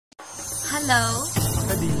Hello.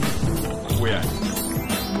 Where?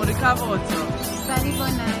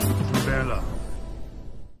 Bella.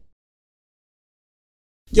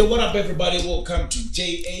 Yo, what up, everybody? Welcome to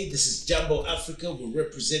JA. This is Jumbo Africa. We're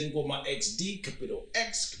representing NgomaXD, capital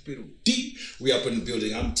X, capital D. We up in the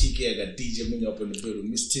building. I'm TK. I got DJ Munya up in the building.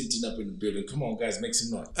 MsTinTin up in the building. Come on, guys, make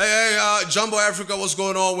some noise. Hey, Jumbo Africa, what's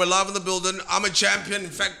going on? We're live in the building. I'm a champion. In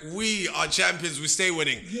fact, we are champions. We stay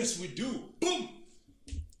winning. Yes, we do. Boom.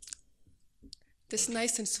 That's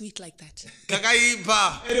nice and sweet like that.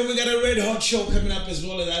 Kakaipa. And then we got a red hot show coming up as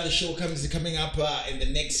well. Another show coming up in the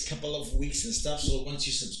next couple of weeks and stuff. So once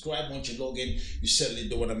you subscribe, once you log in, you certainly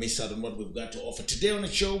don't want to miss out on what we've got to offer. Today on the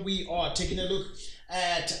show, we are taking a look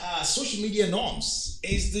at social media norms.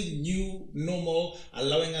 Is the new normal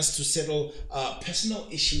allowing us to settle personal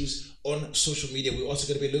issues on social media? We're also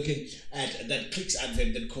going to be looking at that clicks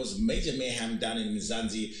advert that caused major mayhem down in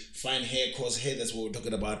Mzansi. Fine hair cause hair, that's what we're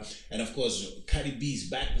talking about. And of course, Cardi B is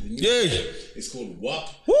back with a new hair. It's called WAP,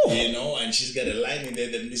 you know, and she's got a line in there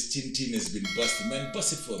that MsTinTin has been busted. Man,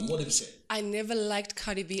 busted for him. What did he say? I never liked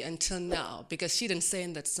Cardi B until now because she didn't say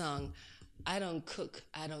in that song, I don't cook,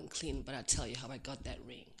 I don't clean, but I'll tell you how I got that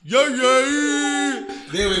ring. Yeah.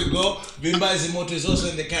 There we go. Bimba Zimoto is also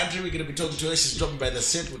in the country. We're going to be talking to her. She's dropping by the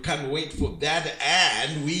set. We can't wait for that.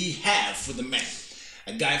 And we have for the men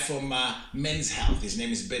a guy from Men's Health. His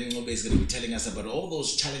name is Ben Ngobe. He's going to be telling us about all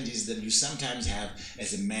those challenges that you sometimes have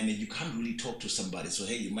as a man and you can't really talk to somebody. So,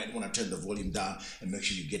 hey, you might want to turn the volume down and make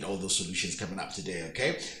sure you get all those solutions coming up today,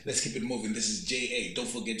 okay? Let's keep it moving. This is JA. Don't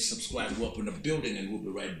forget to subscribe. We're up in the building and we'll be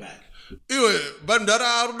right back.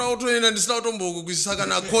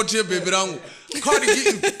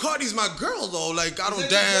 Cardi's my girl though. Like I don't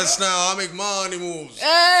dance now. I make money moves.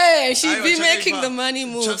 Hey, she'd be making the money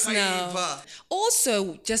moves now.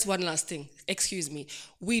 Also, just one last thing. Excuse me.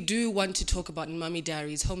 We do want to talk about Mommy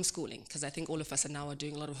Diaries homeschooling because I think all of us are now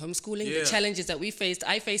doing a lot of homeschooling. Yeah. The challenges that we faced,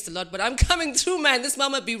 I faced a lot, but I'm coming through, man. This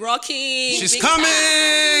mama be rocking. She's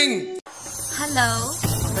coming. Hello.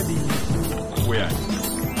 Where?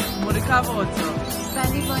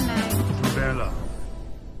 Bella.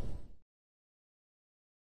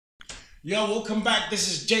 Yo, welcome back. This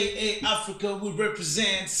is JA Africa. We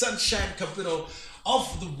represent Sunshine Capital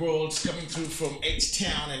of the world, coming through from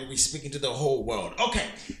H-Town, and we're speaking to the whole world. Okay,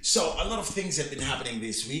 so a lot of things have been happening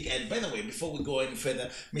this week, and by the way, before we go any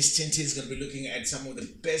further, MsTinTin is going to be looking at some of the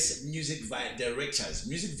best music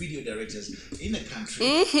video directors in the country,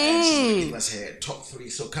 and she's going to give us her top 3,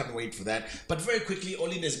 so can't wait for that. But very quickly,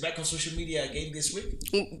 Olinda is back on social media again this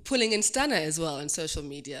week. Pulling in Stunner as well on social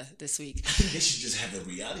media this week. I think they should just have a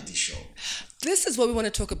reality show. This is what we want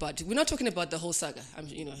to talk about. We're not talking about the whole saga.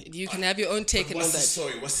 You know, you can have your own take and all that. What's the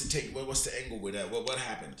story? What's the take? What's the angle with that? What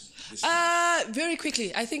happened? Very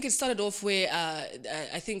quickly, I think it started off where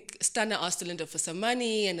I think Stunner asked Olinda for some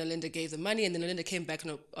money, and Olinda gave the money, and then Olinda came back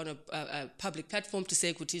on a public platform to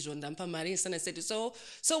say Kutijo ndampa mari, and Stunner said, so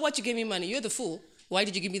what, you gave me money? You're the fool. Why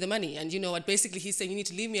did you give me the money? And you know what, basically he's saying, you need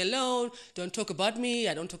to leave me alone, don't talk about me,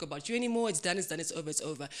 I don't talk about you anymore, it's done, it's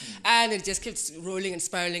over. And it just kept rolling and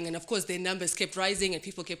spiraling, and of course their numbers kept rising and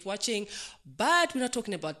people kept watching, but we're not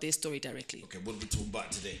talking about their story directly. Okay, what are we talking about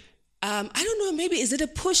today? I don't know, maybe is it a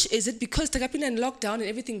push? Is it because Takapina and lockdown and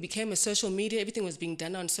everything became a social media, everything was being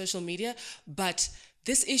done on social media, but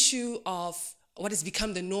this issue of what has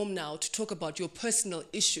become the norm now to talk about your personal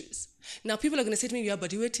issues. Now people are going to say to me, yeah,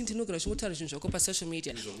 but you were social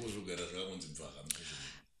media.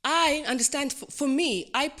 I understand. For me,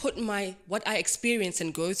 I put what I experience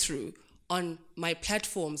and go through on my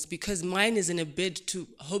platforms because mine is in a bid to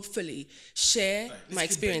hopefully share my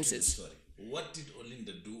experiences. What did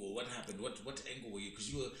Olinda do, or what happened? What angle were you? Because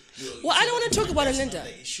you were. Well, I don't want to talk about Olinda. Not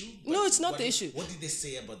the issue, no, it's not the issue. What did they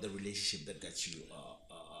say about the relationship that got you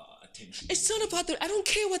attention? It's not about I don't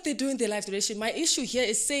care what they do in their life relationship. My issue here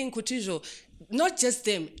is saying, Kutijo, not just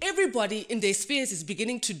them, everybody in their spheres is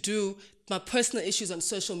beginning to do my personal issues on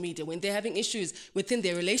social media. When they're having issues within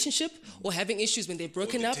their relationship or having issues when they're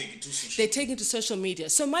broken up, they take it to social media.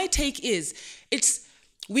 So my take is,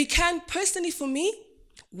 we can, personally for me,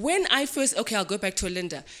 when I first, I'll go back to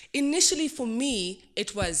Olinda. Initially for me,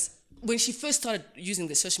 it was, when she first started using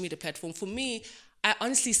the social media platform, for me, I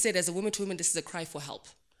honestly said as a woman to woman, this is a cry for help.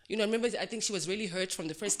 You know, I remember, I think she was really hurt from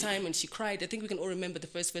the first time and she cried. I think we can all remember the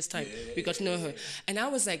first time we got to know her. And I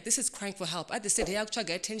was like, this is crying for help. I just said, hey, I'll try to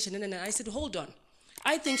get attention. And I said, hold on.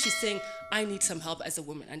 I think she's saying, I need some help as a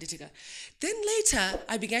woman. Then later,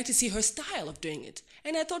 I began to see her style of doing it.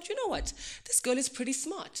 And I thought, you know what? This girl is pretty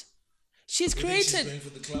smart. She's created,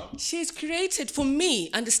 she's created, for me,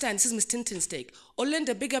 understand, this is MsTinTin's take.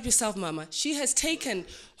 Olinda, big up yourself, mama. She has taken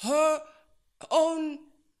her own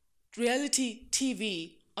reality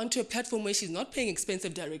TV onto a platform where she's not paying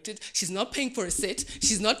expensive directors, she's not paying for a set,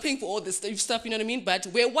 she's not paying for all this stuff, you know what I mean? But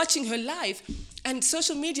we're watching her live. And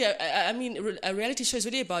social media, I mean, a reality show is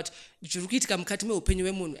really about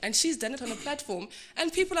and she's done it on a platform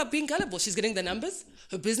and people are being gullible. She's getting the numbers.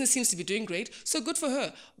 Her business seems to be doing great. So good for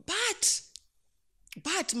her.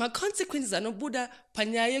 But my consequences are no Buddha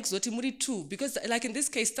Panyaya Zoti Muri too. Because like in this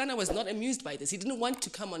case, Tana was not amused by this. He didn't want to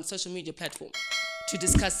come on social media platform to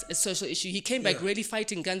discuss a social issue. He came back really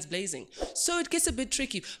fighting, guns blazing. So it gets a bit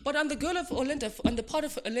tricky. But on the girl of Olinda, on the part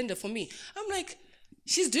of Olinda for me, I'm like,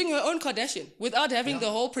 she's doing her own Kardashian without having the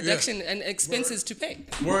whole production and expenses to pay.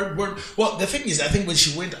 Word. Well, the thing is, I think when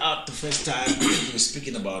she went out the first time, we were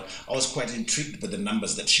speaking about, I was quite intrigued with the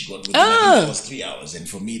numbers that she got. I think it was 3 hours. And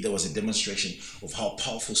for me, there was a demonstration of how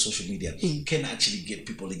powerful social media can actually get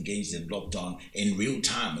people engaged and locked on in real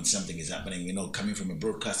time when something is happening. You know, coming from a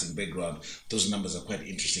broadcasting background, those numbers are quite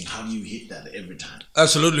interesting. How do you hit that every time?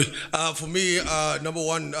 Absolutely. For me, number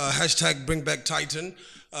one, hashtag bring back Titan.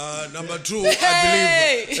 Number two,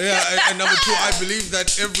 I believe, and number two, I believe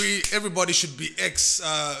that everybody should be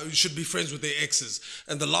should be friends with their exes.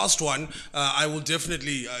 And the last one, I will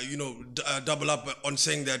definitely, double up on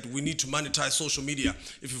saying that we need to monetize social media.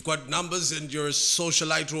 If you've got numbers and you're a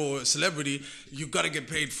socialite or a celebrity, you've got to get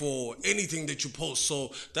paid for anything that you post.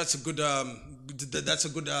 So that's a good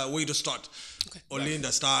way to start. Okay.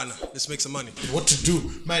 Olinda, Stana, let's make some money. What to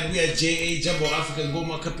do? Man, we are JA, Jumbo, African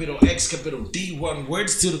Ngoma, capital X, capital D1.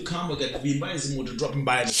 Words still to come. We're going to be inviting to dropping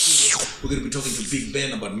by in the studio. We're going to be talking to Big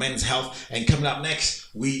Ben about men's health. And coming up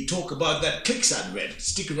next, we talk about that clicks advert.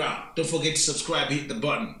 Stick around. Don't forget to subscribe, hit the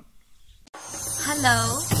button.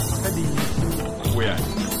 Hello. Where?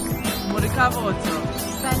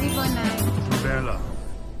 Bella.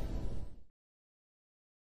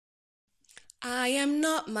 I am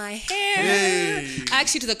not my hair.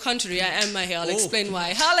 Actually, to the contrary, I am my hair. I'll explain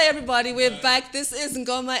why. Hello, everybody. We're back. This is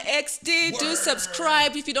NgomaXD. Do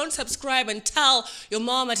subscribe. If you don't subscribe, and tell your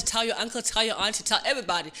mama to tell your uncle, tell your aunt, to tell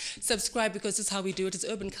everybody. Subscribe, because this is how we do it. It's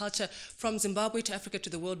urban culture. From Zimbabwe to Africa to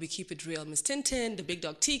the world, we keep it real. MsTinTin, the big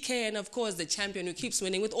dog TK, and of course, the champion who keeps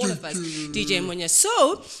winning with all of us, DJ Munya.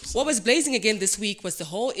 So, what was blazing again this week was the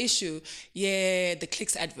whole issue, the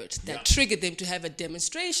clicks advert that triggered them to have a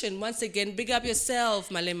demonstration. Once again, big up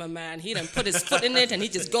yourself, Mulimo man. He done put his foot in it and he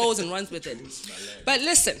just goes and runs with it. But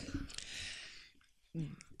listen,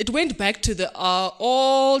 it went back to the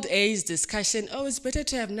old age discussion. Oh, it's better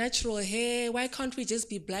to have natural hair. Why can't we just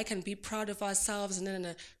be black and be proud of ourselves?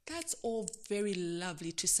 No. That's all very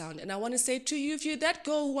lovely to sound. And I want to say to you, if you're that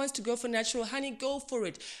girl who wants to go for natural, honey, go for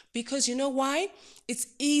it. Because you know why? It's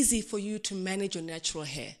easy for you to manage your natural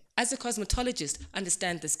hair. As a cosmetologist,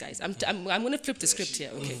 understand this, guys. I'm going to flip the script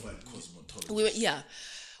here, okay?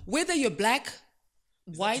 Whether you're black,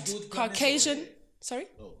 white, Caucasian, sorry?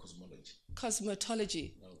 Oh, cosmology.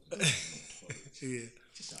 Cosmetology.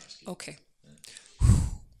 Okay.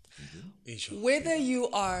 Whether you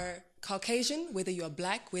are Caucasian, whether you are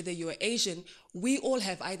black, whether you are Asian, we all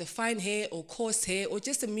have either fine hair or coarse hair or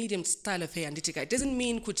just a medium style of hair. It doesn't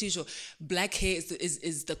mean Kutijo, black hair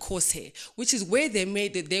is the coarse hair, which is where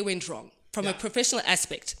they went wrong. From a professional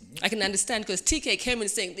aspect, I can understand, because TK came in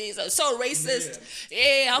saying these are so racist.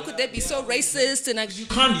 How could they be so racist? And you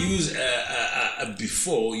can't use a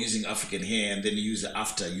before using African hair and then use it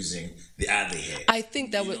after using the other hair. I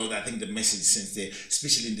think that I think the message since there,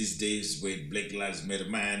 especially in these days where Black Lives Matter,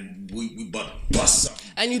 man, we bust something.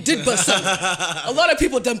 And you did bust something. A lot of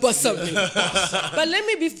people done bust something. But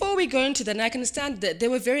before we go into that, and I can understand that they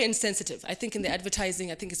were very insensitive. I think in the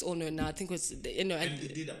advertising, I think it's all known now. I think it was, and they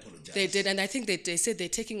did apologize. They did. And I think they said they're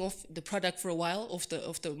taking off the product for a while off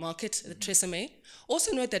the market, the Tresemme.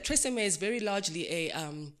 Also note that Tresemme is very largely a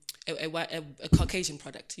Caucasian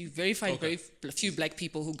product. You very few black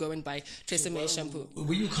people who go and buy Tresemme shampoo.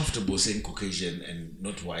 Were you comfortable saying Caucasian and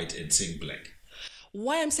not white and saying black?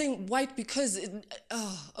 Why I'm saying white? Because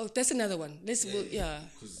that's another one.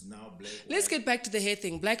 Because now black. Let's get back to the hair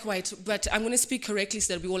thing, black, white. But I'm going to speak correctly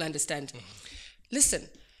so that we all understand. Listen,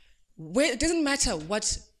 it doesn't matter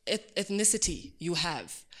what ethnicity you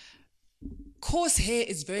have. Coarse hair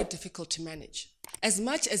is very difficult to manage. As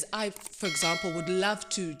much as I, for example, would love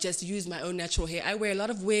to just use my own natural hair, I wear a lot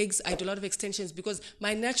of wigs, I do a lot of extensions because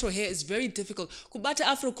my natural hair is very difficult.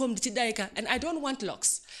 And I don't want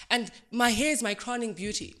locks. And my hair is my crowning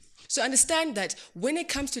beauty. So understand that when it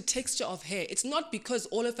comes to texture of hair, it's not because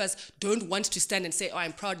all of us don't want to stand and say, oh,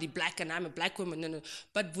 I'm proudly black and I'm a black woman. No.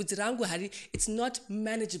 But it's not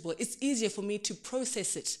manageable. It's easier for me to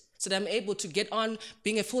process it. so that I'm able to get on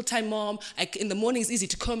being a full-time mom. In the morning, it's easy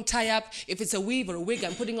to comb, tie up. If it's a weave or a wig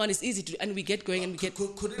I'm putting on, it's easy to, and we get going and we get...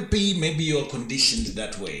 Could it be maybe you're conditioned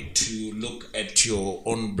that way to look at your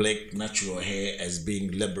own black natural hair as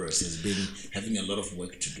being laborious, as being having a lot of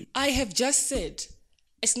work to do? I have just said,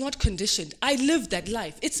 it's not conditioned. I live that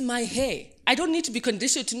life. It's my hair. I don't need to be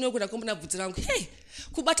conditioned to know what I'm going to put around. Hey,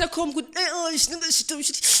 kubata kom good.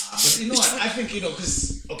 But you know what? I think,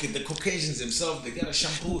 because the Caucasians themselves, they get a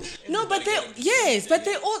shampoo. No, but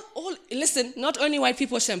they all listen. Not only white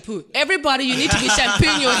people shampoo. Everybody, you need to be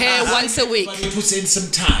shampooing your hair once a week. But it puts in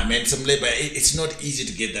some time and some labor. It's not easy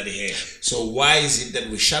to get that hair. So why is it that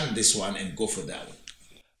we shun this one and go for that one?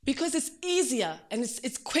 Because it's easier and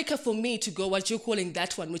it's quicker for me to go what you're calling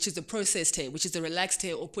that one, which is the processed hair, which is the relaxed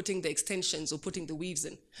hair, or putting the extensions or putting the weaves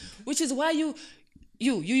in. Which is why you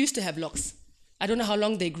used to have locks. I don't know how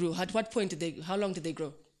long they grew. At what point how long did they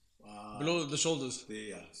grow? Below the shoulders.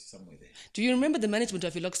 Yeah, somewhere there. Do you remember the management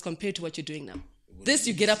of your locks compared to what you're doing now? This,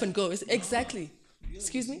 you get up and go. Exactly.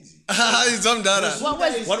 Excuse me? It's Tonderai. What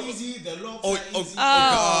was easy? The locks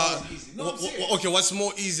easy. Okay, what's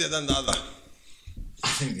more easier than the other? I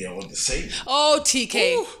think they're all the same. Oh,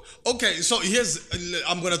 TK. Ooh. Okay, so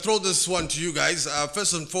I'm going to throw this one to you guys.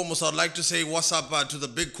 First and foremost, I'd like to say what's up to the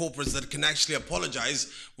big corporates that can actually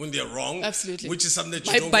apologize when they're wrong. Absolutely. Which is something that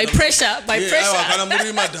you don't by pressure.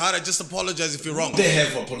 Just apologize if you're wrong. They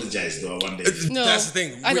have apologized though one day. No, that's the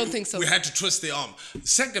thing. I don't think so. We had to twist their arm.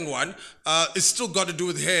 Second one, it's still got to do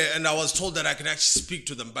with hair, and I was told that I can actually speak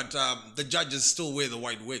to them, but the judges still wear the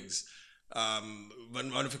white wigs.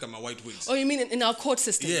 When I look at my white wigs. Oh, you mean in our court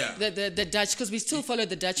system? Yeah. The Dutch, because we still follow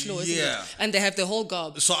the Dutch law, isn't Yeah. it? And they have the whole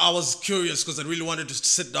garb. So I was curious because I really wanted to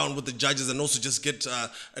sit down with the judges and also just get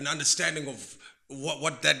an understanding of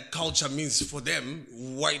what that culture means for them,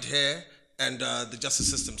 white hair and the justice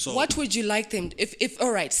system. So what would you like them, if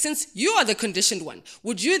all right, since you are the conditioned one,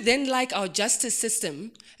 would you then like our justice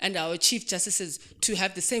system and our chief justices to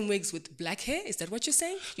have the same wigs with black hair? Is that what you're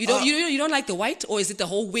saying? You don't like the white, or is it the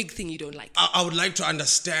whole wig thing you don't like? I would like to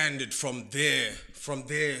understand it from their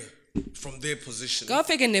position. Go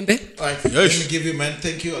fake and Nembe. All right, let me give you, man.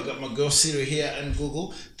 Thank you. I got my girl Siri here and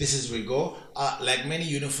Google. This is Rigo. Like many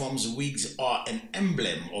uniforms, wigs are an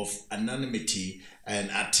emblem of anonymity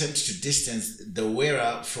and attempt to distance the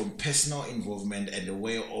wearer from personal involvement and a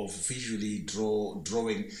way of visually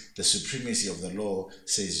drawing the supremacy of the law,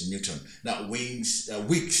 says Newton. Now, wigs,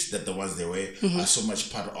 that the ones they wear, are so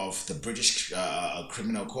much part of the British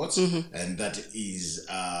criminal courts, and that is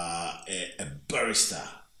a barrister.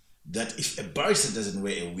 That if a barrister doesn't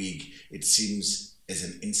wear a wig, it seems as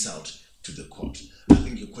an insult to the court. I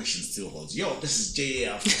think your question still holds. Yo, this is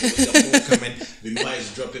JAF. We got more coming. Vimba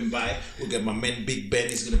is dropping by. We got my man Big Ben.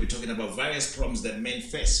 He's going to be talking about various problems that men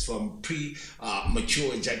face, from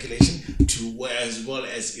premature ejaculation to as well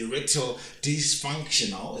as erectile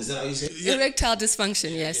dysfunctional. Is that how you say it? Yeah. Erectile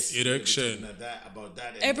dysfunction, yes. Erection. About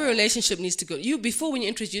that. Every relationship needs to go. Before when you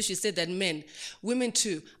introduced, you said that men, women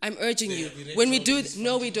too. I'm urging you. When we do,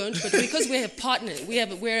 no, we don't. But because we're a partner,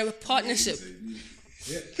 we're a partnership.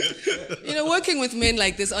 Working with men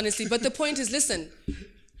like this, honestly. But the point is, listen,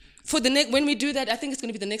 when we do that, I think it's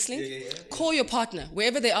going to be the next link. Call your partner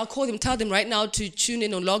wherever they are. Call them. Tell them right now to tune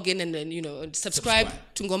in or log in and then subscribe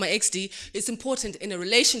to NgomaXD. It's important in a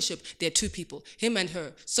relationship. There are two people, him and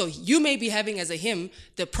her. So you may be having as a him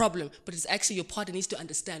the problem, but it's actually your partner needs to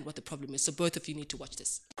understand what the problem is. So both of you need to watch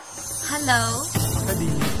this. Hello.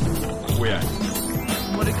 Where?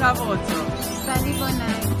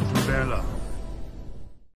 Bella.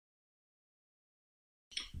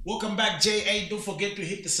 Welcome back, JA. Don't forget to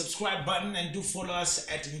hit the subscribe button and do follow us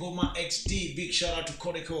at NgomaXD. Big shout out to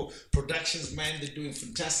Conical Productions, man. They're doing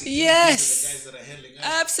fantastic. Yes. The guys that are handling us.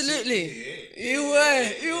 Absolutely. You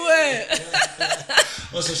were.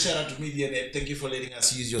 Also, shout out to MediaNet. Thank you for letting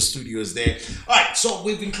us use your studios there. All right, so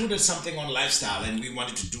we've included something on lifestyle, and we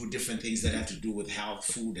wanted to do different things that have to do with health,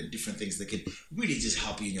 food, and different things that can really just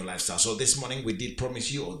help you in your lifestyle. So this morning we did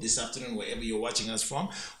promise you, or this afternoon, wherever you're watching us from,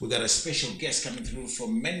 we got a special guest coming through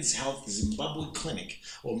from Men's Health Zimbabwe Clinic,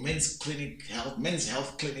 or Men's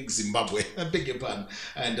Health Clinic Zimbabwe. I beg your pardon.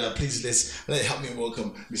 And please let's help me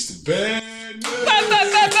welcome Mr. Ben.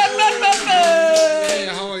 Hey,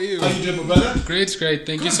 how are you? How you doing, my brother? Great.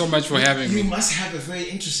 Thank you so much for having me. You must have a very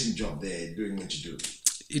interesting job there doing what you do.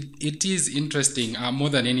 It is interesting. More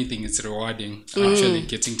than anything, it's rewarding. Actually,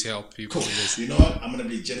 getting to help people. Cool. You know what? I'm gonna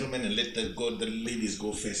be a gentleman and let the ladies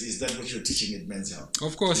go first. Is that what you're teaching at Men's Health?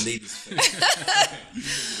 Of course. Ladies first.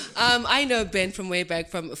 I know Ben from way back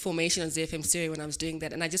from Formation on ZFM Stereo when I was doing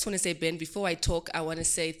that, and I just want to say, Ben, before I talk, I want to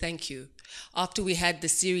say thank you. After we had the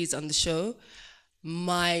series on the show,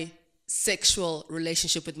 my sexual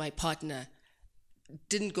relationship with my partner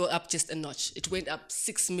didn't go up just a notch. It went up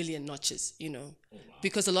 6 million notches, you know. Oh, wow.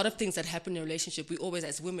 Because a lot of things that happen in a relationship, we always,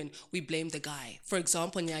 as women, we blame the guy. For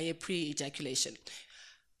example, pre-ejaculation.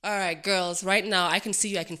 All right, girls, right now, I can see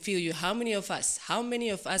you, I can feel you. How many of us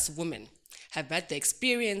women have had the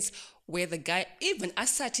experience where the guy, even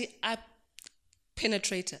asati a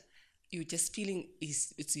penetrator, you're just feeling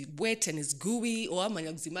it's wet and it's gooey or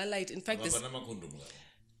light. In fact, this...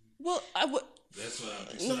 Well, that's what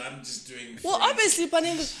I'm... So I'm just doing... Well, obviously,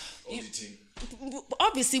 auditing.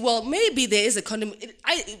 Obviously, well, maybe there is a condom.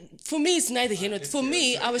 For me, it's neither here nor... For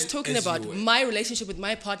me, I was talking about my relationship with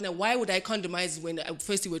my partner. Why would I condomize when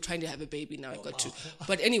first we were trying to have a baby? Now I got to.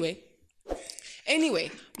 But anyway,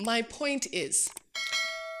 my point is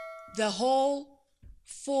the whole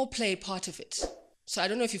foreplay part of it. So I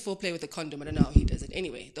don't know if you foreplay with a condom. I don't know how he does it.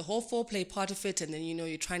 Anyway, the whole foreplay part of it, and then, you know,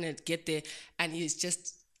 you're trying to get there, and he's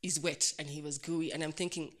wet, and he was gooey, and I'm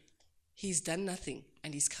thinking, he's done nothing,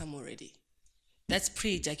 and he's come already. That's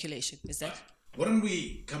pre-ejaculation, is that? Why don't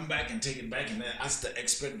we come back and take it back and then ask the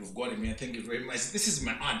expert we've got in here. Thank you very much. This is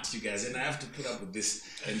my aunt, you guys, and I have to put up with this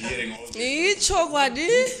and hearing all this.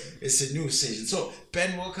 It's a new session. So,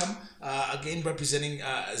 Ben, welcome. Again, representing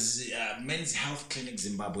Men's Health Clinic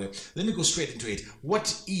Zimbabwe. Let me go straight into it.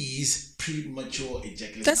 What is premature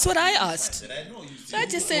ejaculation? That's what I asked. I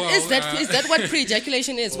just said, is that what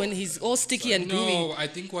pre-ejaculation is, when he's all sticky and gooey? No, I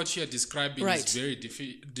think what you're describing is very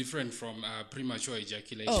different from premature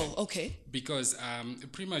ejaculation. Oh, okay. Because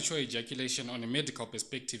premature ejaculation, on a medical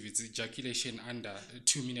perspective, it's ejaculation under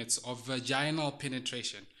 2 minutes of vaginal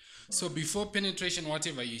penetration. So before penetration,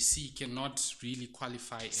 whatever you see cannot really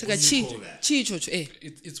qualify. It's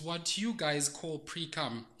what you guys call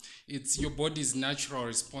pre-cum. It's your body's natural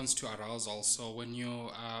response to arousal. So when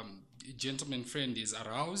your gentleman friend is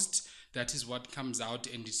aroused, that is what comes out,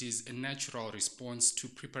 and it is a natural response to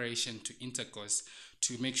preparation to intercourse,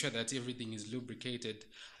 to make sure that everything is lubricated.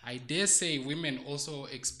 I dare say women also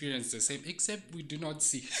experience the same, except we do not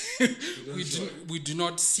see we do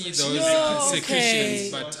not see those secretions.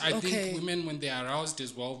 But I think women, when they are aroused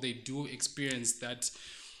as well, they do experience that.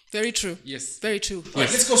 Very true. Yes. Very true. All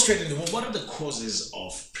right, let's go straight into what are the causes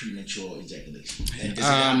of premature ejaculation? And does it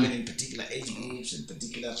happen in particular age groups, in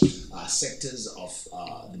particular sectors of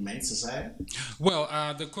the men's society? Well,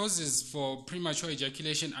 the causes for premature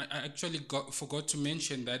ejaculation, I actually forgot to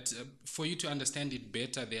mention that for you to understand it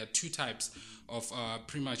better, there are two types of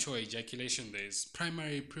premature ejaculation. There's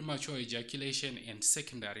primary premature ejaculation and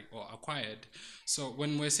secondary or acquired. So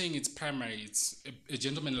when we're saying it's primary, it's a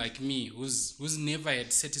gentleman like me who's never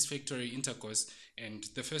had satisfactory intercourse, and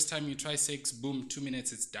the first time you try sex, boom, 2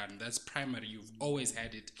 minutes, it's done. That's primary. You've always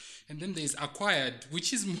had it. And then there's acquired,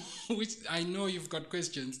 which I know you've got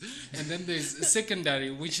questions. And then there's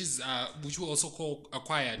secondary, which we also call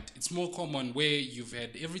acquired. It's more common, where you've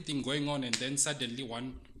had everything going on, and then suddenly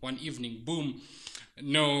one evening, boom,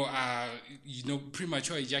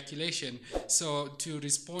 premature ejaculation. So to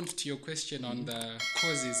respond to your question on the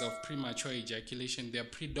causes of premature ejaculation, they're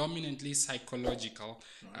predominantly psychological,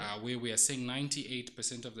 where we are saying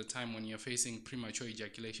 98% of the time when you're facing premature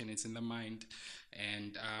ejaculation, it's in the mind.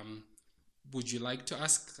 And would you like to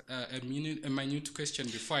ask a minute question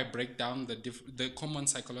before I break down the common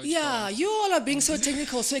psychological? Yeah, you all are being so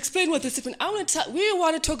technical. So explain what this is. We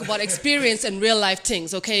want to talk about experience and real life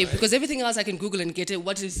things, okay? Right. Because everything else I can Google and get it.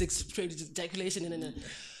 What is ejaculation?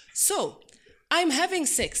 So I'm having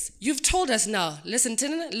sex. You've told us now. Listen,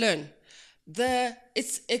 learn.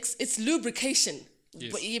 It's lubrication.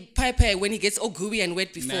 Yes. When he gets all gooey and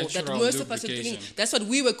wet before, natural that most of us are thinking. That's what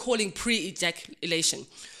we were calling pre-ejaculation.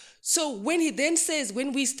 So when he then says,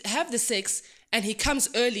 when we have the sex and he comes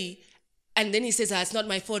early, and then he says, it's not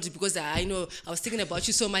my fault because I know I was thinking about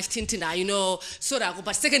you so much, Tintin,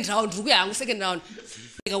 but second round.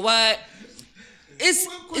 What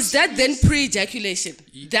is that then pre-ejaculation?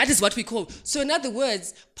 That is what we call. So in other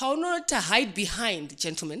words, Pauno to hide behind,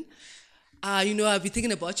 gentlemen. I've been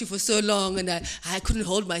thinking about you for so long and I couldn't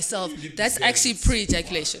hold myself. That's actually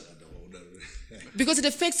pre-ejaculation. Because it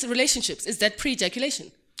affects relationships. Is that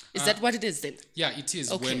pre-ejaculation? Is that what it is then? Yeah, it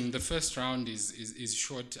is. Okay. When the first round is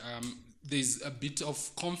short, there's a bit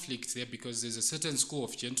of conflict there, because there's a certain school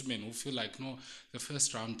of gentlemen who feel like, no, the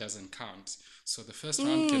first round doesn't count. So the first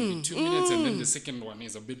round can be 2 minutes, and then the second one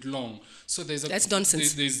is a bit long. So that's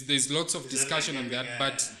nonsense. There's lots of discussion on that.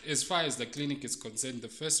 But as far as the clinic is concerned, the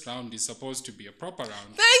first round is supposed to be a proper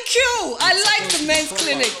round. Thank you. I like the men's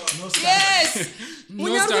clinic. Yes.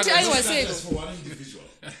 No standards for one individual.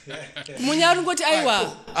 Munya ngoti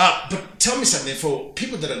aiwa. But tell me something, for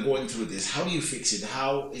people that are going through this, how do you fix it?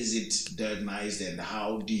 How is it diagnosed, and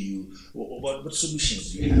how do you, what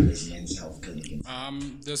solutions do you have as men's health clinic?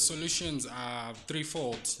 The solutions are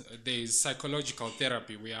threefold. There's psychological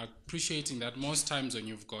therapy. We are appreciating that most times when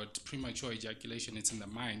you've got premature ejaculation, it's in the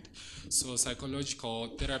mind. So psychological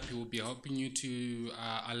therapy will be helping you to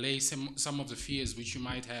allay some of the fears which you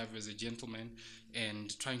might have as a gentleman,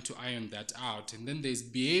 and trying to iron that out. And then there's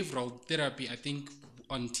behavioral therapy. I think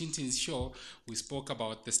on Tintin's show, we spoke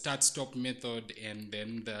about the start-stop method, and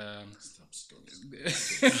then the... Tell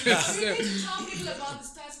people about the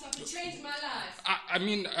start-stop. It changed my life. I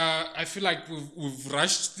mean, I feel like we've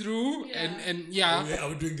rushed through, and Are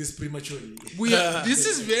we doing this prematurely? This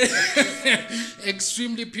is very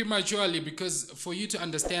extremely prematurely, because for you to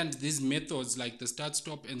understand these methods like the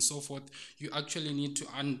start-stop and so forth, you actually need to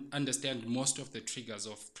understand most of the triggers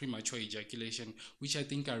of premature ejaculation, which I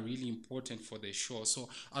think are really important for the show. So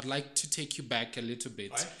I'd like to take you back a little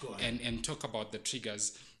bit and talk about the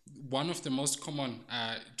triggers. One of the most common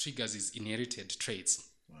triggers is inherited traits.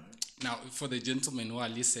 Now, for the gentlemen who are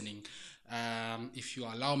listening, if you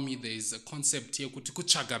allow me, there is a concept here,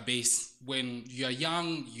 kuchaga base. When you are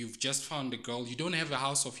young, you've just found a girl, you don't have a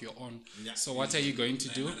house of your own. So what are you going to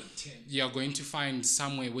do? You are going to find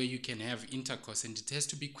somewhere where you can have intercourse, and it has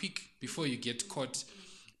to be quick before you get caught.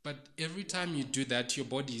 But every time you do that, your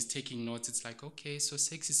body is taking notes. It's like, okay, so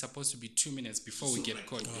sex is supposed to be 2 minutes before we get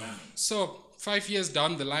caught. So 5 years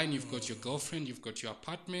down the line, you've got your girlfriend, you've got your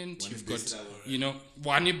apartment, you've got,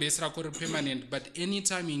 one besra permanent. But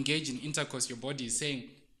anytime you engage in intercourse, your body is saying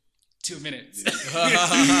 2 minutes.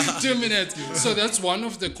 2 minutes. So that's one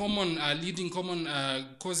of the common, leading common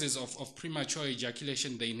causes of premature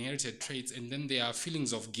ejaculation, the inherited traits. And then there are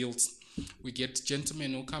feelings of guilt. We get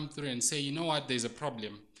gentlemen who come through and say, you know what, there's a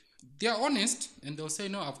problem. They're honest, and they'll say,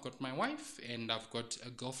 no, I've got my wife and I've got a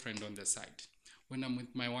girlfriend on the side. When I'm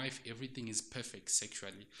with my wife, everything is perfect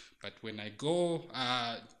sexually. But when I go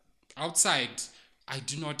outside, I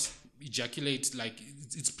do not ejaculate, like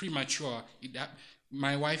it's premature.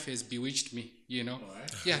 My wife has bewitched me,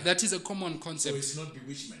 Yeah, that is a common concept. So it's not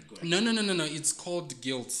bewitchment. No. It's called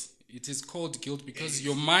guilt. It is called guilt because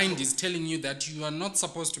your mind is telling you that you are not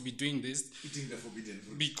supposed to be doing this. Eating the forbidden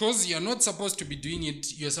fruit. Because you're not supposed to be doing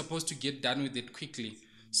it, you're supposed to get done with it quickly.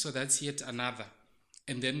 So that's yet another.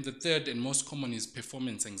 And then the third and most common is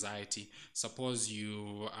performance anxiety. Suppose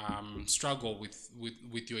you struggle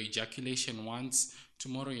with your ejaculation once.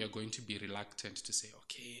 Tomorrow you're going to be reluctant to say,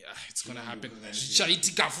 okay, it's going to happen.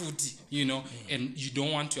 And you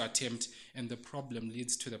don't want to attempt. And the problem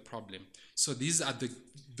leads to the problem. So these are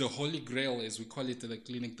the holy grail, as we call it at the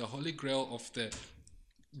clinic, the holy grail of the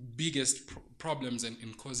biggest problems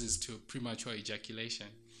and causes to premature ejaculation.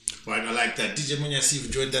 Right, I like that. DJ Munya, see,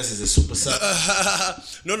 you've joined us as a super sub.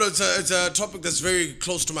 No, it's a topic that's very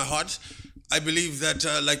close to my heart. I believe that,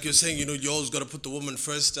 like you're saying, you always got to put the woman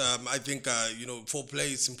first. I think,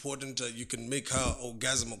 foreplay is important. You can make her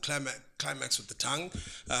orgasm or climax with the tongue,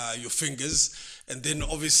 your fingers. And then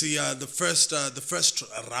obviously the first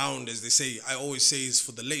round, as they say, I always say, is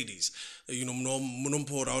for the ladies.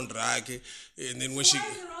 Round rag, and then when she...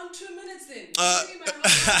 around 2 minutes then?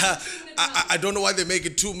 I don't know why they make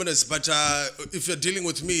it 2 minutes, but if you're dealing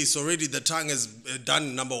with me, it's already the tongue is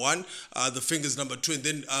done, number one, the fingers number two, and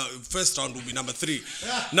then first round will be number three.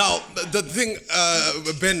 Now, the thing,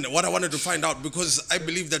 Ben, what I wanted to find out, because I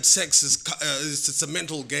believe that sex it's a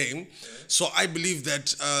mental game. So I believe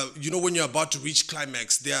that, when you're about to reach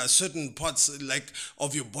climax, there are certain parts like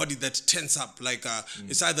of your body that tense up. Like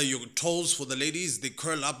it's either your toes for the ladies, they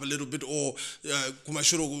curl up a little bit, or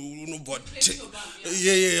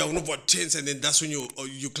tense, and then that's when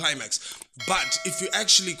you climax. But if you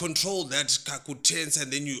actually control that kaku tense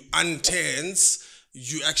and then you untense,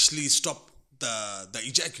 you actually stop the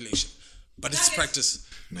ejaculation. But it's practice.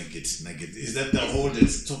 Nugget. Is that the hold and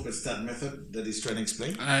stop and start method that he's trying to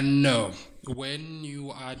explain? No. When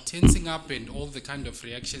you are tensing up and all the kind of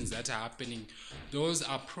reactions that are happening, those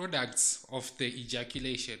are products of the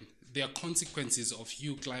ejaculation. They are consequences of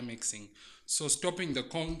you climaxing. So stopping the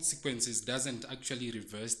consequences doesn't actually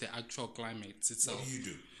reverse the actual climax itself. What do you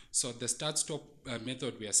do? So the start-stop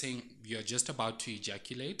method, we are saying you're just about to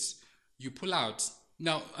ejaculate, you pull out.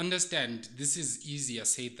 Now, understand, this is easier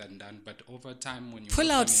said than done, but over time when you...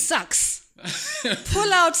 Pull out sucks.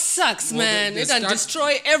 Pull out sucks, man. It doesn't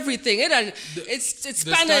destroy everything. It's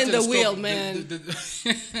spanner in the wheel, man.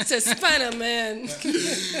 It's a spanner, man.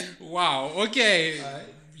 Wow, okay.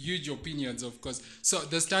 Huge opinions, of course. So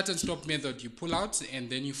the start and stop method, you pull out and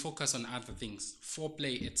then you focus on other things,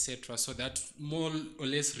 foreplay, etc. So that more or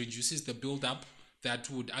less reduces the build-up that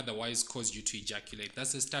would otherwise cause you to ejaculate.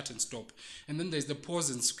 That's the start and stop. And then there's the pause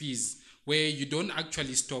and squeeze, where you don't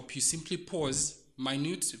actually stop. You simply pause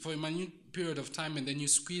for a minute period of time, and then you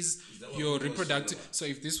squeeze your reproductive. So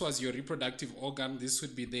if this was your reproductive organ, this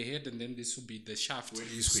would be the head, and then this would be the shaft.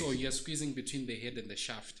 So you're squeezing between the head and the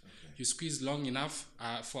shaft. Okay. You squeeze long enough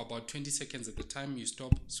for about 20 seconds at the time. You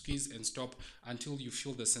stop, squeeze, and stop until you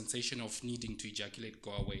feel the sensation of needing to ejaculate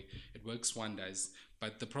go away. It works wonders.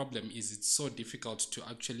 But the problem is it's so difficult to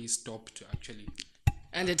actually stop,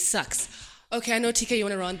 And it sucks. Okay, I know, TK, you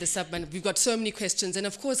want to round this up, man. We've got so many questions. And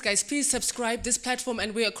of course, guys, please subscribe this platform.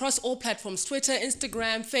 And we're across all platforms, Twitter,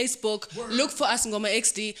 Instagram, Facebook. Word. Look for us,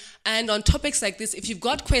 NgomaXD. And on topics like this, if you've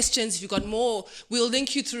got questions, if you've got more, we'll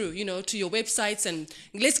link you through, to your websites. And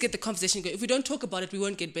let's get the conversation going. If we don't talk about it, we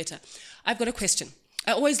won't get better. I've got a question.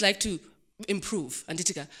 I always like to improve.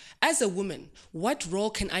 Anditika, as a woman, what role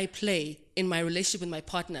can I play in my relationship with my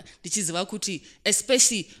partner?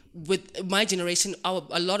 Especially with my generation,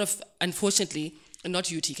 a lot of, unfortunately, not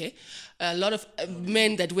you, TK, a lot of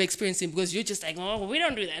men that we're experiencing, because you're just like, oh, we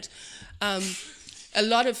don't do that. A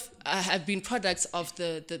lot of have been products of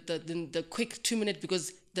the quick 2-minute,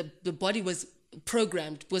 because the body was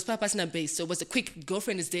programmed, was Papasna based, so it was a quick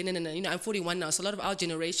girlfriend is there, and I'm 41 now, so a lot of our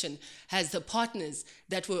generation has the partners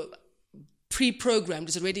that were pre-programmed,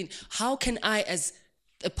 is already. How can I, as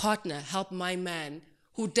a partner, help my man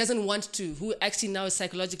who doesn't want to, who actually now is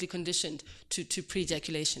psychologically conditioned to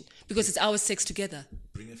pre-ejaculation? Because it's our sex together.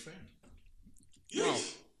 Bring a friend. Wow.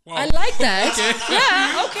 I like that.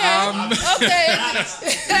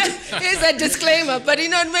 Okay. Here's a disclaimer, but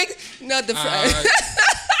not the friend.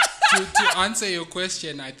 To answer your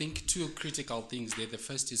question, I think 2 critical things there. The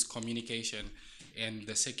first is communication, and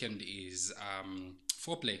the second is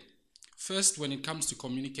foreplay. First, when it comes to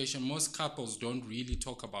communication, most couples don't really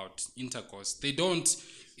talk about intercourse. They don't.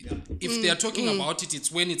 Yeah. If they are talking about it,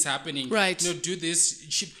 it's when it's happening. Right. Do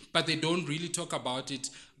this, but they don't really talk about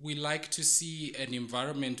it. We like to see an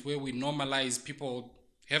environment where we normalize people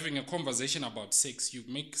having a conversation about sex. You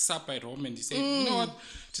make supper at home and you say, you know what,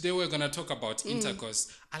 today we're going to talk about intercourse.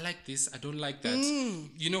 I like this, I don't like that.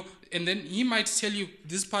 And then he might tell you,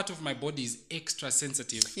 this part of my body is extra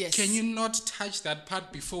sensitive. Yes. Can you not touch that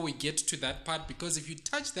part before we get to that part? Because if you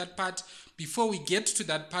touch that part before we get to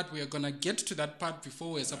that part, we are going to get to that part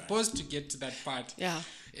before we're supposed to get to that part. Yeah.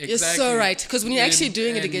 Exactly. You're so right. Because when you're actually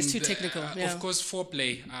doing it, it gets too technical. Of course,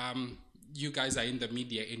 foreplay. You guys are in the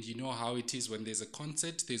media, and you know how it is. When there's a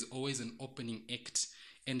concert, there's always an opening act,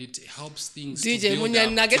 and it helps things DJ to build Munya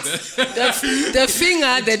up nuggets, the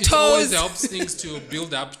finger, the it always toes. helps things to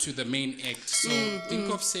build up to the main act. So think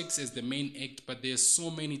of sex as the main act, but there's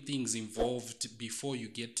so many things involved before you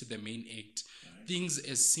get to the main act. Things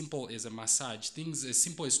as simple as a massage, things as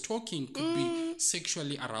simple as talking could be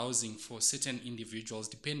sexually arousing for certain individuals,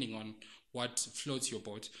 depending on what floats your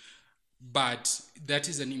boat. But that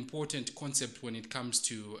is an important concept when it comes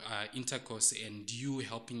to intercourse and you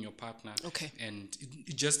helping your partner. Okay. And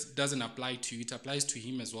it just doesn't apply to you. It applies to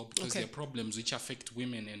him as well, because there are problems which affect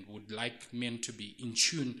women and would like men to be in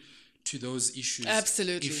tune to those issues.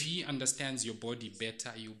 Absolutely. If he understands your body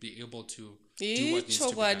better, you'll be able to do what needs to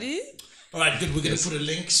be done. All right, good. We're going to put a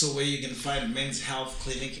link so where you can find Men's Health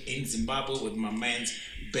Clinic in Zimbabwe with my man's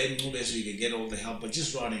Ben Mube, so you can get all the help. But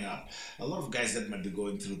just rounding up, a lot of guys that might be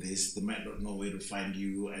going through this, they might not know where to find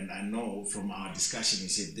you. And I know from our discussion, you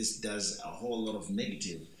said this does a whole lot of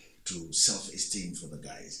negative to self-esteem for the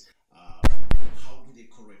guys. How do they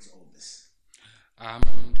correct all this?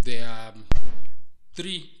 There are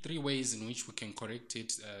three ways in which we can correct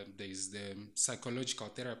it. There is the psychological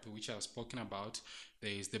therapy, which I've spoken about. There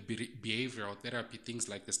is the behavioral therapy, things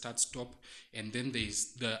like the start-stop, and then there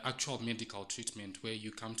is the actual medical treatment, where you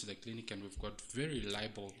come to the clinic and we've got very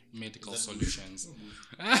reliable medical solutions.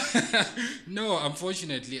 No,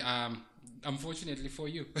 unfortunately for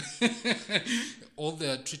you, all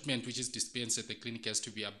the treatment which is dispensed at the clinic has to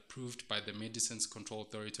be approved by the Medicines Control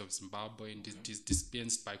Authority of Zimbabwe, and it is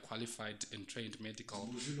dispensed by qualified and trained medical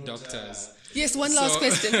doctors. Yes, one last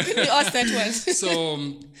question. Can you ask that one? So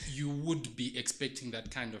you would be expecting that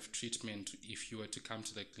kind of treatment if you were to come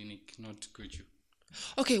to the clinic, not could you?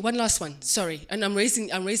 Okay, one last one. Sorry, and I'm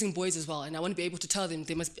raising boys as well, and I want to be able to tell them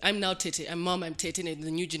they must. I'm now Tete. I'm mom. I'm Tete in the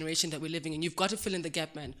new generation that we're living in. You've got to fill in the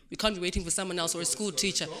gap, man. We can't be waiting for someone else or a school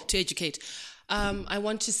teacher to educate. I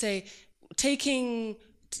want to say, taking.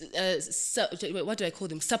 What do I call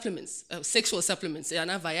them? Supplements, sexual supplements.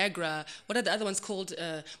 Viagra. What are the other ones called?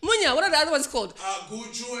 Munya. What are the other ones called?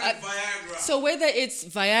 Guju and Viagra. So whether it's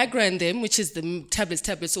Viagra in them, which is the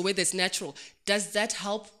tablets, or whether it's natural, does that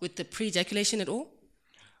help with the pre-ejaculation at all?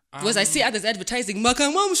 Because I see others advertising, you know.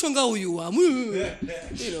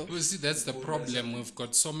 Well, see, that's the problem. We've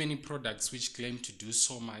got so many products which claim to do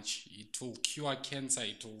so much. It will cure cancer.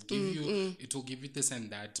 It will give you this and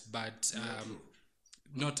that, but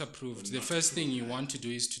not approved. The first thing you want to do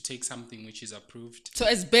is to take something which is approved. So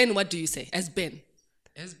as Ben, what do you say? As Ben,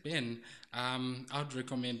 I would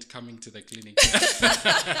recommend coming to the clinic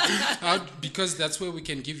because that's where we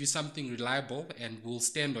can give you something reliable and we'll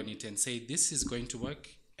stand on it and say this is going to work.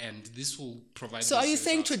 And this will provide. So are you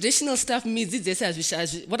saying traditional stuff means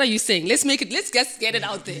what are you saying? Let's just get it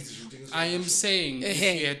out there. I am saying if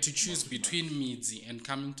you had to choose between Midzi and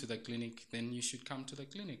coming to the clinic, then you should come to the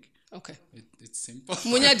clinic. Okay. It's simple.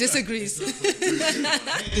 Munya disagrees.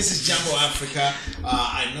 This is Jambo Africa.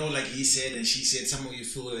 I know, like he said and she said, some of you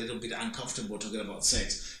feel a little bit uncomfortable talking about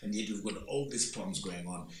sex, and yet we've got all these problems going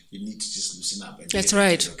on. You need to just loosen up. And that's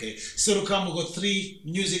right. Okay. Still to come, we've got 3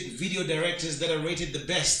 music video directors that are rated the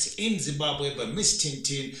best in Zimbabwe by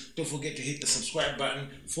MsTinTin. Don't forget to hit the subscribe button.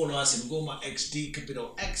 Follow us in NgomaXD,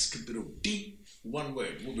 capital X, capital D. One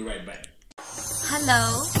word. We'll be right back.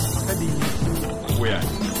 Hello. Where?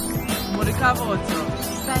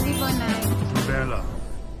 Bella.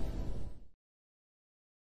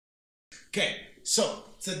 Okay, so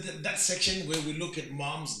that section where we look at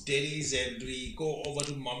moms, daddies, and we go over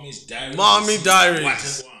to mommy's diaries. Mommy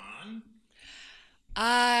diaries.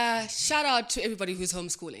 Shout out to everybody who's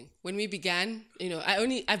homeschooling. When we began,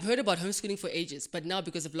 I've heard about homeschooling for ages, but now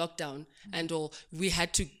because of lockdown and all, we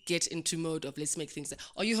had to get into mode of let's make things.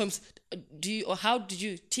 Are you how did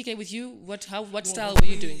you, TK with you? What style were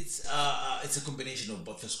you doing? It's a combination of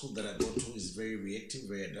both. The school that I go to is very reactive,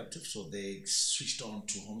 very adaptive, so they switched on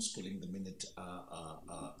to homeschooling the minute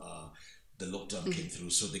the lockdown came through,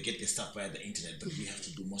 so they get their stuff via the internet, but we have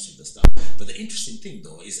to do most of the stuff. But the interesting thing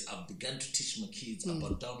though is I've begun to teach my kids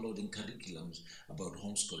about downloading curriculums about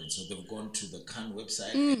homeschooling. So they've gone to the Khan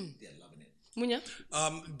website and they're loving it. Munya?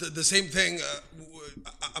 The same thing.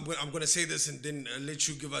 I'm going to say this and then let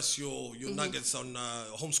you give us your nuggets on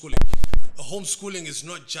homeschooling. Homeschooling is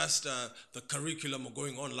not just the curriculum or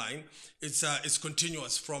going online. It's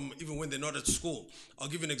continuous from even when they're not at school. I'll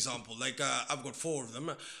give you an example. Like I've got 4 of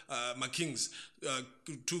them. My kings,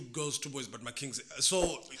 2 girls, 2 boys, but my kings.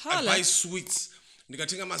 So I buy sweets.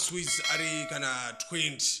 Nikatinga my sweets are kind of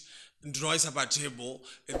 20. Ndinoisa patable,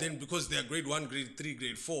 and then because they are grade 1, grade 3,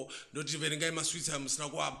 grade 4, don't even get my sweets and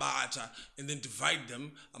then divide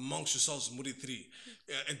them amongst yourselves, muri 3.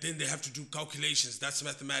 And then they have to do calculations. That's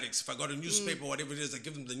mathematics. If I got a newspaper, whatever it is, I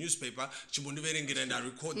give them the newspaper, and I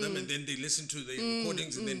record them, and then they listen to the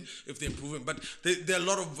recordings, and then if they improve it. But there are a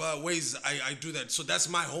lot of ways I do that. So that's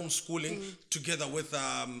my homeschooling together with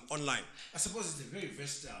online. I suppose it's a very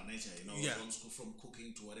versatile nature, homeschool, from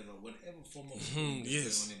cooking to whatever form of schooling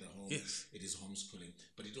that's going on in the home. Yes. It is homeschooling,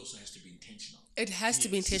 but it also has to be intentional. It has to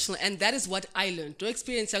be intentional, and that is what I learned. No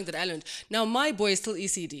experience young that I learned. Now my boy is still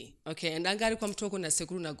ECD, okay, and Angari come talk on a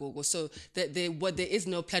Segruna Gogo. So there is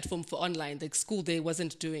no platform for online. The school they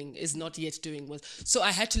is not yet doing. So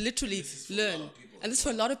I had to literally learn, and this is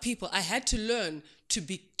for a lot of people. I had to learn to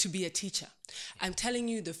be a teacher. I'm telling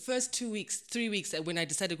you, the first 2 weeks, 3 weeks, when I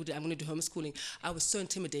decided I'm going to do homeschooling, I was so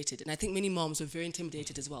intimidated. And I think many moms were very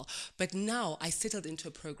intimidated as well. But now I settled into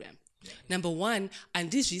a program. Number 1,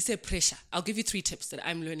 and this is pressure. I'll give you 3 tips that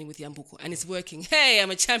I'm learning with Yambuko, and it's working. Hey,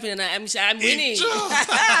 I'm a champion and I'm winning.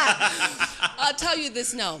 I'll tell you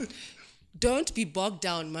this now. Don't be bogged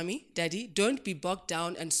down, mommy, daddy. Don't be bogged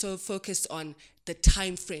down and so focused on the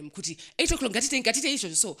time frame. 8 o'clock,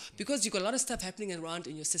 so because you've got a lot of stuff happening around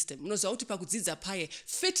in your system.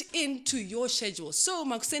 Fit into your schedule. So,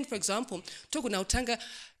 Makusen, for example,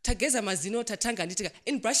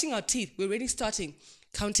 in brushing our teeth, we're already starting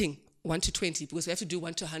counting 1 to 20 because we have to do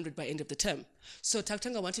 1 to 100 by end of the term. So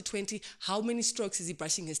Taktanga 1 to 20, how many strokes is he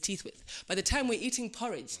brushing his teeth with? By the time we're eating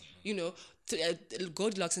porridge,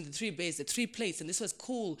 Goldilocks in the 3 bays, the 3 plates, and this was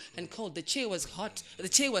cool and cold. The chair was hot. The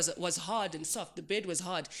chair was hard and soft. The bed was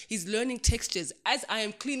hard. He's learning textures. As I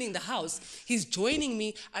am cleaning the house, he's joining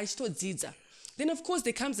me. I still Ziza. Then, of course,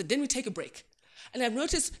 then we take a break. And I've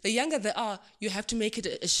noticed the younger they are, you have to make it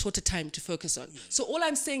a shorter time to focus on. So all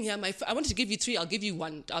I'm saying here, I wanted to give you 3, I'll give you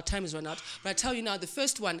 1. Our time has run out. But I tell you now, the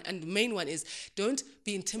first one and the main one is don't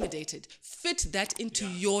be intimidated. Fit that into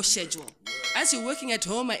your schedule. As you're working at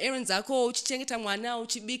home, my errands are fit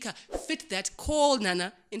that. Call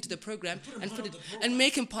Nana, into the program and put it and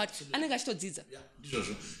make him part. Thank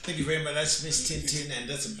you very much. That's MsTinTin, and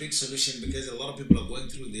that's a big solution because a lot of people are going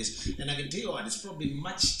through this. And I can tell you what, it's probably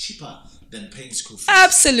much cheaper than paying school fees.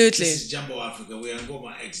 Absolutely. This is Jumbo Africa. We are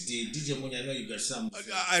NgomaXD. DJ Munya, I know you got some.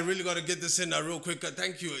 I really got to get this in real quick.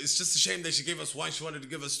 Thank you. It's just a shame that she gave us one. She wanted to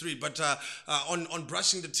give us three. But on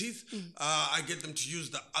brushing the teeth, I get them to use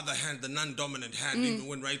the other hand, the non-dominant hand, even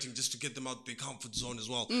when writing, just to get them out the comfort zone as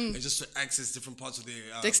well, and just to access different parts of the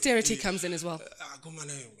dexterity comes in as well.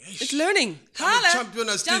 It's It's learning. I'm a champion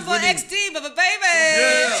as Steve Jumbo winning. XD, baby.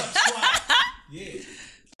 Yeah.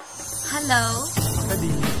 Hello.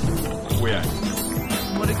 Where?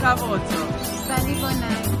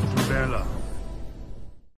 Salibonani. Bella.